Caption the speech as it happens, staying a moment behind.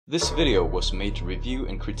This video was made to review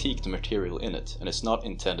and critique the material in it, and is not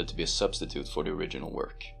intended to be a substitute for the original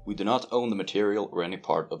work. We do not own the material or any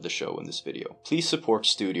part of the show in this video. Please support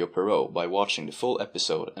Studio Perot by watching the full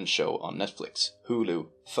episode and show on Netflix, Hulu,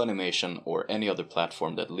 Funimation, or any other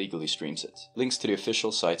platform that legally streams it. Links to the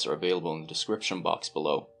official sites are available in the description box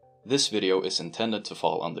below. This video is intended to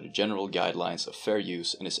fall under the general guidelines of fair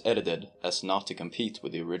use and is edited as not to compete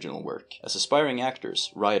with the original work. As aspiring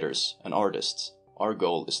actors, writers, and artists, our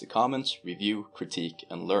goal is to comment, review, critique,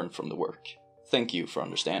 and learn from the work. Thank you for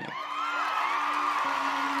understanding.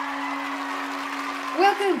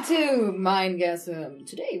 Welcome to Mindgasm.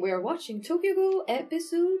 Today we are watching Tokyo Ghoul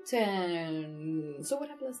episode 10. So what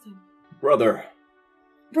happened last time? Brother.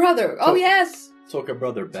 Oh yes! Tokyo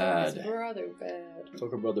brother bad. Brother bad.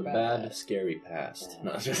 Tokyo brother bad, scary past.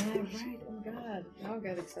 Bad. No, just... Yeah, right, oh god. Now I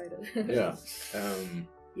got excited. Yeah.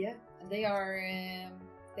 Yeah, they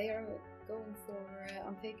are going for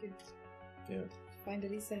Untaker. Yeah. Find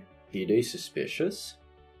Rize. Hide suspicious.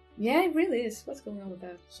 Yeah, it really is. What's going on with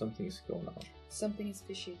that? Something's going on. Something is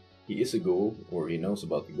fishy. He is a ghoul, or he knows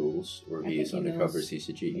about the ghouls, or he is undercover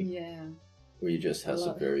CCG. Yeah. Or he just has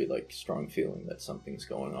a very strong feeling that something's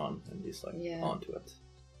going on, and he's onto it.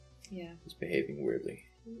 Yeah. He's behaving weirdly.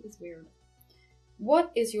 He is weird.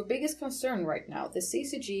 What is your biggest concern right now? The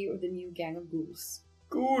CCG or the new gang of ghouls?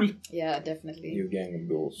 Ghoul! Yeah, definitely. New gang of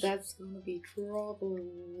ghouls. That's gonna be trouble.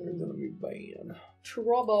 They're gonna be bad.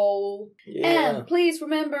 Trouble. Yeah. And please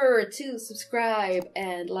remember to subscribe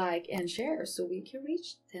and like and share so we can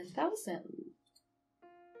reach 10,000.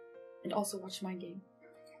 And also watch my game.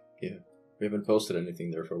 Yeah. We haven't posted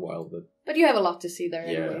anything there for a while, but... But you have a lot to see there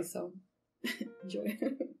yeah. anyway, so enjoy.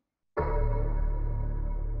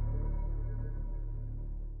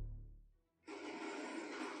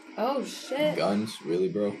 Oh shit. Guns? Really,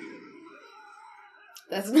 bro?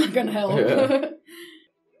 That's not gonna help. Yeah.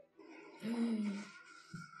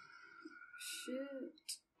 Shit.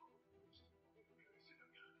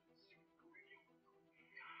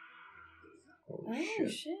 Oh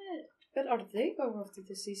shit. But are they going after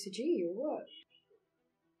the CCG or what?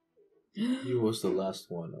 He was the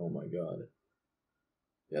last one. Oh my god.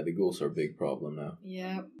 Yeah, the ghouls are a big problem now.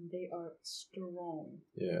 Yeah, they are strong.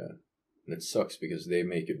 Yeah. And it sucks because they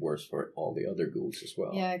make it worse for all the other ghouls as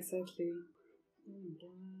well. Yeah, exactly. Oh my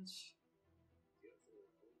gosh.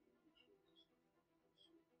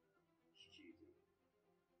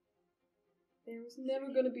 There was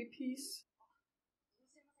never gonna be peace.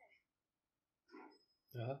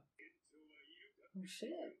 Yeah. Oh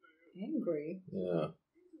shit. Angry. Yeah.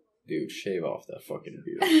 Dude, shave off that fucking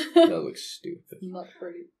beard. That looks stupid. Not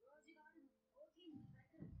pretty.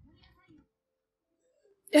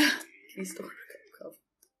 Yeah. He stole the cup.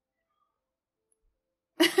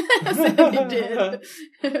 So he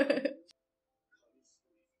did.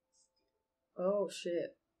 Oh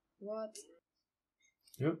shit. What?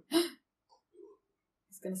 Yep.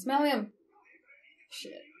 He's gonna smell him.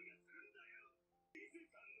 Shit.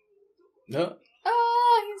 No.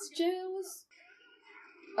 Oh, he's jealous.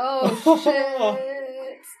 Oh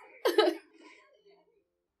shit.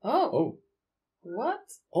 Oh.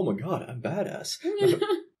 What? Oh my god, I'm badass.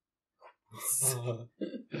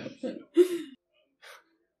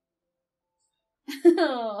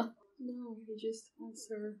 No, he just wants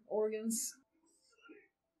her organs.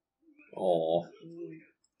 Oh.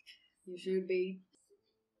 You should be.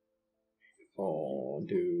 Oh,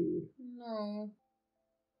 dude. No.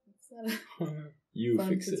 It's not You fun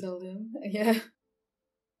fix to it. tell him. Yeah.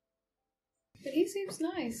 But he seems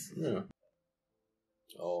nice. Yeah.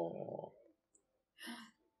 Oh.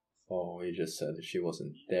 Oh, he just said that she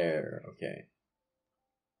wasn't there. Okay.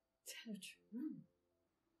 Tell her true.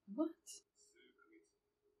 What?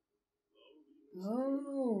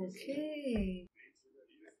 Oh, okay.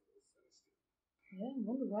 Yeah, I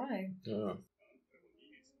wonder why. Yeah.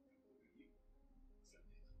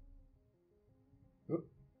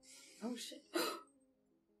 Oh shit.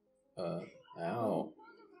 Ow.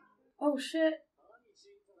 Oh shit.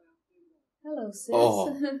 Hello, sis.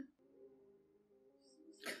 Oh.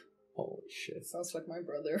 Holy shit. Sounds like my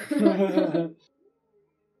brother.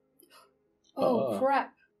 Oh,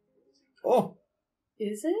 crap. Oh.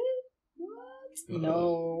 Is it? What?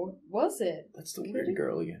 No. Was it? That's the weird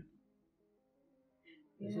girl again.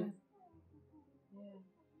 Yeah. Is it?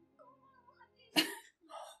 Yeah.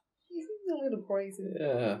 She's a little crazy.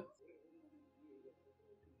 Yeah.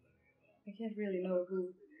 I can't really know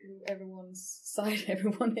who everyone's side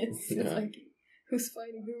everyone is. Yeah. It's like, who's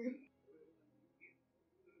fighting who?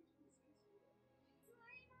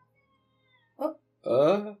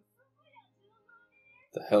 Oh.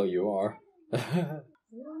 The hell you are.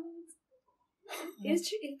 What?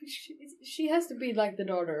 She has to be like the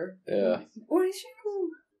daughter. Yeah. Or is she cool?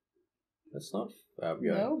 That's not Fab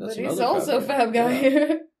Guy. No, that's but he's also Fab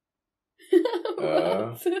Guy.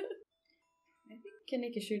 Yeah. I think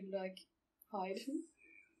Kaneki should like hide.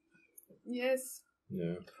 Yes.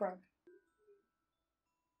 Yeah. Crap.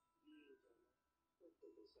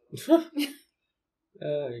 Get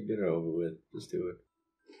it over with. Just do it.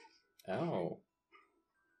 Ow.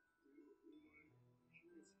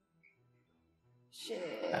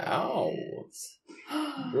 Shit. Ow.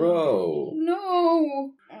 Bro.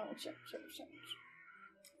 No. Ouch, ouch, ouch, ouch.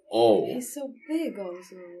 Oh. He's so big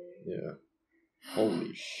also. Yeah.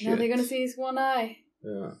 Holy shit. Now they're gonna see his one eye.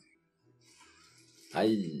 Yeah.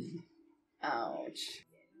 Aye. Ouch.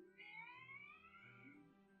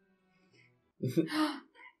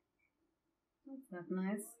 That's not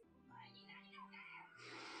nice.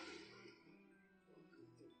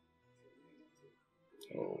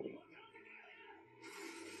 Oh.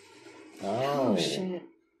 Oh shit.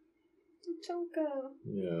 Choco.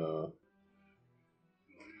 Yeah.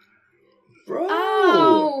 Bro!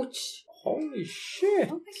 Ouch! Holy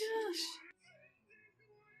shit! Oh my gosh.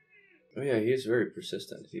 Oh yeah, he is very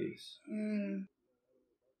persistent. He's...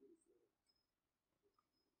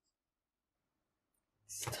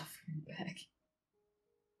 Stuff him back.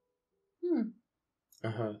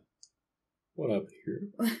 Uh-huh. What up here?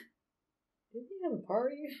 Did he have a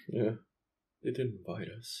party? Yeah. They didn't invite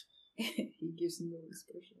us. He gives no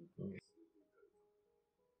expression.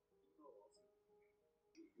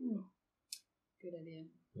 Good idea.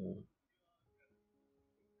 Yeah.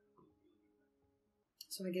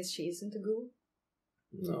 So I guess she isn't a ghoul?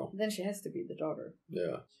 No. Then she has to be the daughter.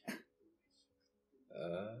 Yeah.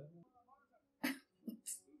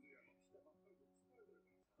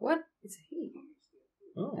 What? It's a he.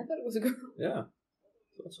 Oh. I thought it was a girl. Yeah.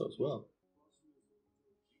 Thought so as well.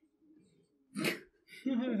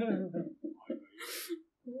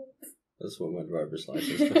 That's what my driver's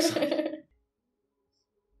license looks like. I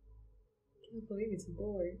can't believe it's a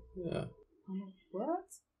boy. Yeah.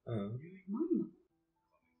 What? Mama.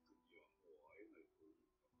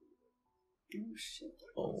 Oh shit.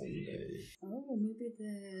 Oh, nee. Oh, maybe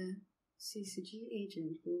the CCG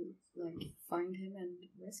agent will like find him and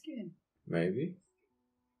rescue him. Maybe.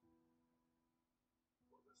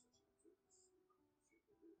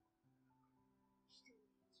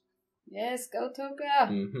 Yes, go Toka.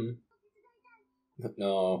 Mm-hmm.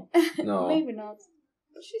 No. No. Maybe not.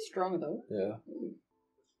 But she's strong though. Yeah.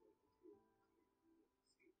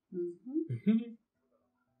 Mm-hmm.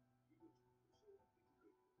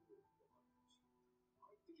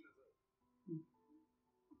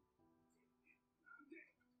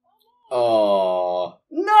 Oh.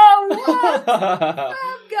 No, what? Bad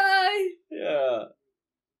guy. Yeah.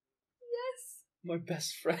 Yes. My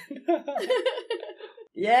best friend.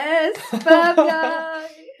 Yes, bad guy.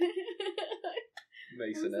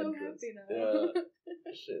 Makes I'm an so entrance. happy now. Yeah.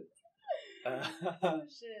 Shit. Oh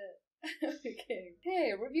shit. Okay.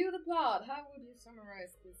 Hey, review the plot. How would you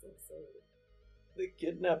summarize this episode? They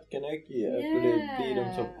kidnapped Kaneki after they beat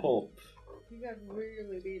him to pulp. He got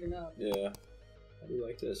really beaten up. Yeah. How do you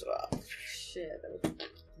like this? Ah. Shit, that was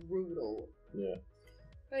brutal. Yeah.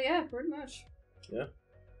 But yeah, pretty much. Yeah.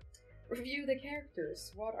 Review the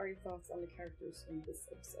characters. What are your thoughts on the characters in this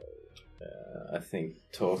episode? I think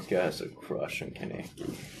Toka has a crush on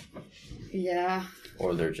Kaneki. Yeah.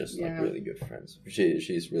 Or they're just like really good friends.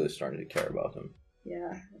 She's really starting to care about him.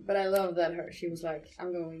 Yeah, but I love that she was like,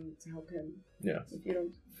 I'm going to help him. Yeah. If you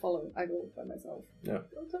don't follow, I go by myself. Yeah.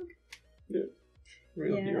 Go Toka. Yeah.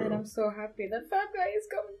 Real hero. And I'm so happy that Fat Guy is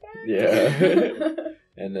coming back. Yeah.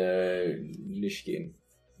 And Nishkin.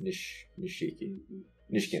 Nishkin.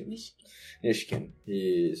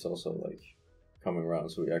 He is also like coming around,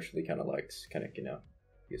 so he actually kind of likes Kaneki now.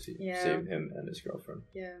 Because he saved him and his girlfriend.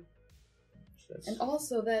 Yeah. And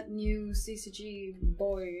also that new CCG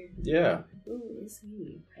boy. Yeah. Who is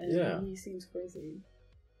he? And he seems crazy.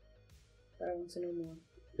 But I want to know more.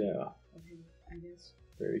 Yeah. Of him, I guess.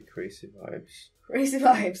 Very crazy vibes. Crazy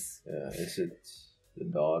vibes. Yeah. Is it the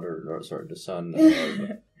daughter, or sorry, the son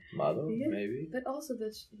of Mado, maybe? But also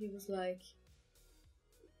that he was like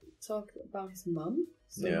talked about his mum.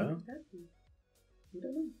 So yeah. We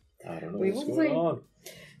don't know. I don't know we what's will going see. on.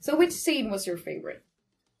 So which scene was your favorite?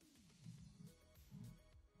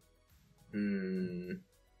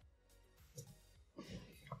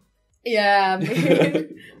 Yeah,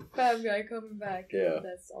 Fab Guy coming back. Yeah,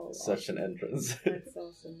 that's all. Such an entrance. That's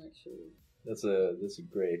awesome, actually. That's a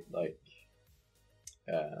great like,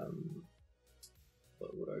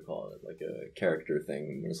 what would I call it? Like a character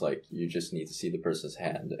thing. It's like you just need to see the person's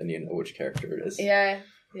hand and you know which character it is. Yeah.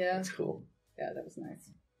 That's cool. Yeah, that was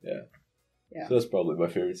nice. Yeah. Yeah. So that's probably my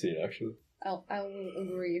favorite scene, actually. I will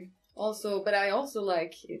agree. Also, but I also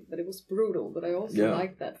like it, that it was brutal. But I also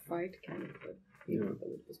like that fight kind of. But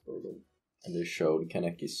that it was brutal. And they showed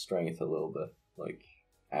Kaneki's strength a little bit, like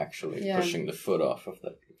actually pushing the foot off of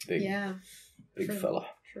that big fella.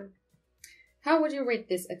 Sure. How would you rate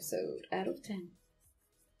this episode out of 10?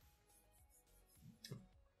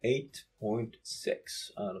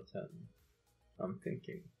 8.6 out of 10. I'm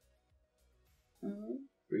thinking.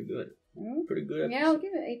 Pretty good. Pretty good episode. Yeah, I'll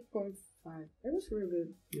give it 8.5. It was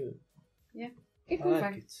really good. Yeah. 8.5. I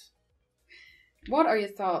like it. What are your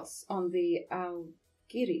thoughts on the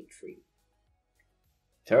Aogiri tree?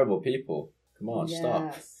 Terrible people. Come on,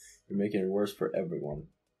 stop. You're making it worse for everyone.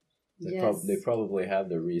 They probably have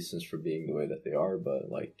their reasons for being the way that they are, but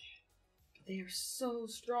like... They are so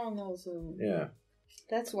strong also. Yeah.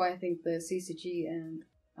 That's why I think the CCG and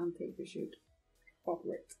Undertaker should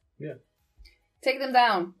cooperate. Yeah. Take them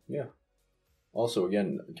down. Yeah. Also,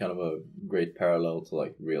 again, kind of a great parallel to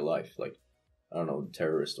like real life, like I don't know,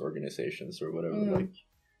 terrorist organizations or whatever. Like,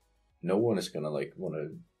 no one is gonna like want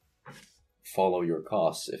to follow your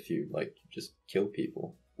cause if you like just kill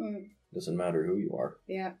people. Doesn't matter who you are.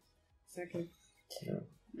 Yeah, exactly. Yeah.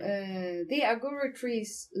 The Aguro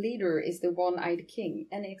tree's leader is the One-Eyed King.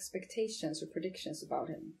 Any expectations or predictions about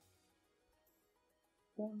him?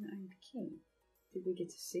 One-Eyed King. Did we get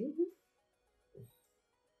to see him?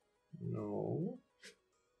 No.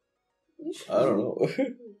 Sure? I don't know.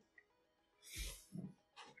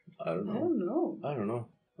 I don't know.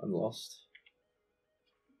 I'm lost.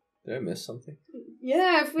 Did I miss something?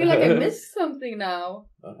 Yeah, I feel like I missed something now.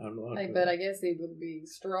 I don't know. But I guess he will be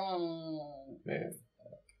strong. Man,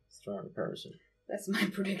 strong person. That's my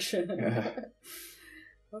prediction.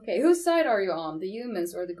 Okay, whose side are you on? The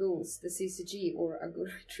humans or the ghouls? The CCG or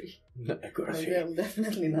Aguro tree? Well,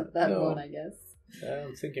 definitely not that one, I guess. Yeah,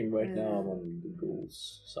 I'm thinking right now I'm on the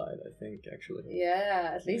ghouls side, I think, actually.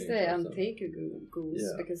 Yeah, at least the Undertaker ghouls,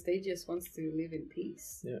 because they just want to live in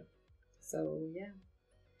peace. Yeah. So, yeah.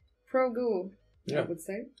 Pro-ghoul, I would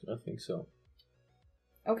say. I think so.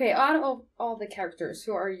 Okay, out of all the characters,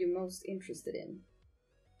 who are you most interested in?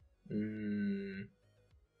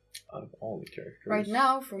 Out of all the characters. Right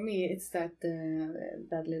now, for me, it's that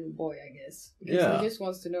little boy, I guess. Because he just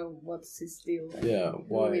wants to know what's his deal. And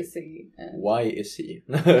why is he? And why is he?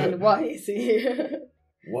 And why is he?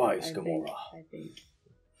 Why is Gamora? I think.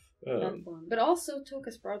 That one. But also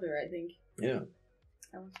Toka's brother, I think. Yeah.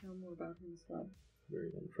 I want to know more about him as well.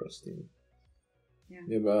 Very interesting. Yeah.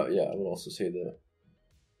 Yeah, but I would also say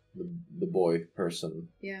the boy person.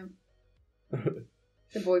 Yeah.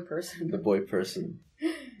 The boy person. The boy person.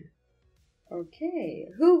 Okay.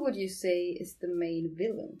 Who would you say is the main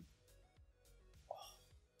villain?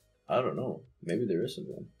 I don't know. Maybe there isn't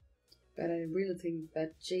one. But I really think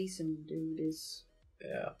that Jason dude is...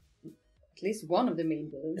 Yeah. At least one of the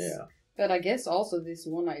main villains. Yeah. But I guess also this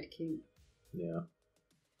One-Eyed King. Yeah.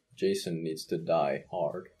 Jason needs to die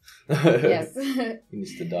hard. Yes. He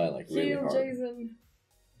needs to die like really hard. Kill Jason.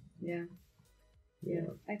 Yeah. Yeah,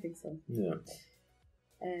 I think so. Yeah.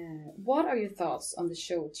 What are your thoughts on the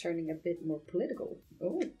show turning a bit more political?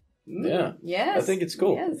 Oh. Yeah. Yes. I think it's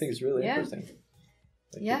cool. Yes. I think it's really interesting.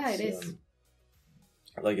 Like it is.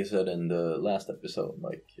 Like I said in the last episode,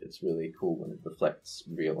 like it's really cool when it reflects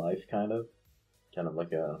real life, kind of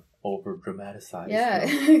like a over dramatized. Yeah,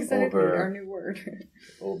 exactly. Our new word.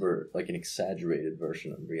 Over like an exaggerated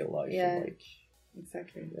version of real life. Yeah. And, like,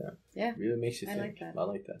 exactly. Yeah. Yeah. Really makes you think. Like that. I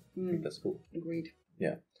like that. I think that's cool. Agreed.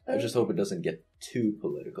 Yeah. I just hope it doesn't get too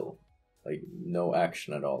political. Like, no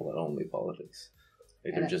action at all, and only politics.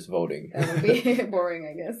 Like, they're just voting. That would be boring,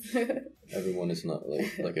 I guess. Everyone is not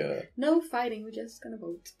like a... No fighting, we're just gonna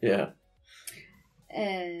vote. Yeah.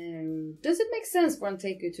 Does it make sense for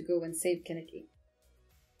Undertaker to go and save Kaneki?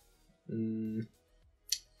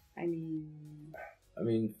 I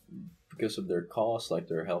mean, because of their cause, like,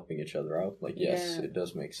 they're helping each other out. Like, yes, it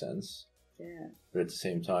does make sense. Yeah. But at the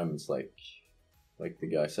same time, it's like the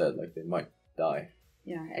guy said, like, they might die.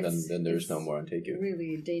 Yeah. Then there's no more Undertaker.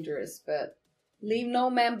 Really dangerous, but leave no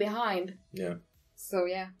man behind. Yeah. So,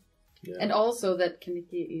 yeah. And also that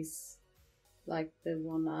Kaneki is, like, the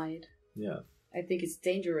one-eyed. Yeah. I think it's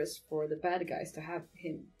dangerous for the bad guys to have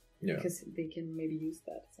him. Yeah. Because they can maybe use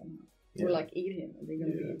that somehow. Or, like, eat him, and they're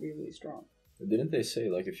going to be really strong. Didn't they say,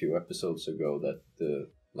 like, a few episodes ago that the,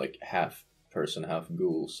 like, half-person,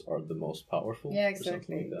 half-ghouls are the most powerful? Yeah,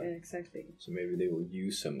 exactly. Like that? Yeah, exactly. So maybe they will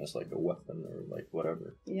use him as, like, a weapon or, like,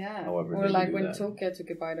 whatever. Yeah. However or, like, when Toka took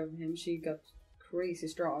a bite of him, she got crazy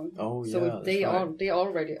strong. Oh, yeah, so they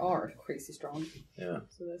already are crazy strong. Yeah.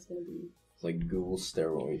 So that's going to be... It's like ghoul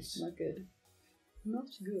steroids. Not good. Not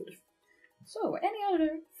good. So, any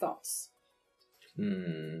other thoughts?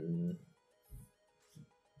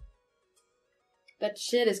 That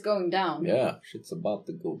shit is going down. Yeah, shit's about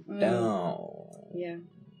to go down. Yeah.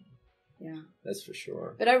 Yeah. That's for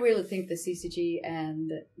sure. But I really think the CCG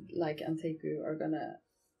and like Anteku are gonna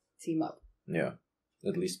team up. Yeah.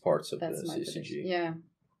 At least parts of That's the my CCG. prediction. Yeah.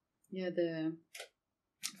 Yeah, the...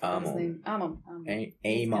 Amon. Amon.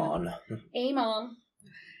 Amon. Amon.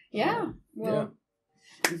 Yeah. Well,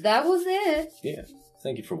 that was it. Yeah.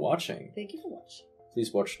 Thank you for watching. Thank you for watching.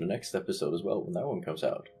 Please watch the next episode as well when that one comes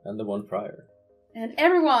out. And the one prior. And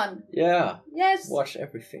everyone. Yeah. Yes. Watch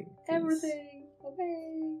everything. Please. Everything.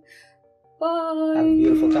 Okay. Bye. Have a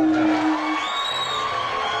beautiful time.